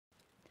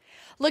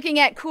Looking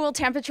at cool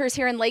temperatures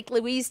here in Lake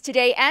Louise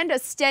today and a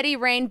steady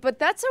rain, but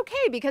that's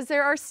okay because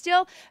there are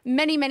still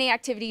many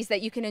activities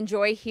that you can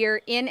enjoy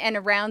here in and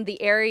around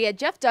the area.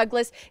 Jeff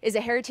Douglas is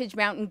a heritage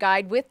mountain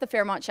guide with the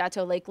Fairmont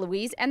Chateau Lake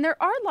Louise, and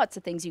there are lots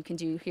of things you can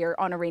do here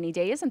on a rainy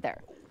day, isn't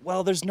there?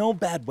 Well, there's no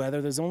bad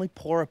weather. There's only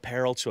poor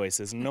apparel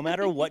choices. And no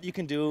matter what you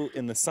can do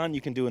in the sun,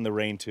 you can do in the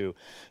rain too.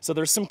 So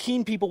there's some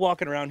keen people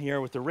walking around here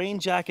with a rain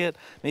jacket,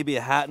 maybe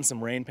a hat and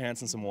some rain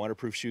pants and some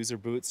waterproof shoes or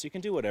boots. You can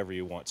do whatever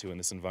you want to in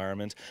this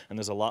environment. And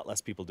there's a lot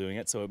less people doing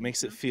it. So it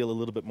makes it feel a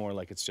little bit more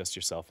like it's just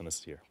yourself in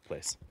this here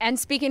place. And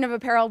speaking of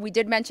apparel, we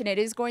did mention it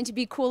is going to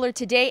be cooler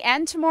today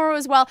and tomorrow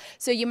as well.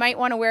 So you might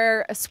want to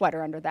wear a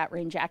sweater under that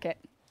rain jacket.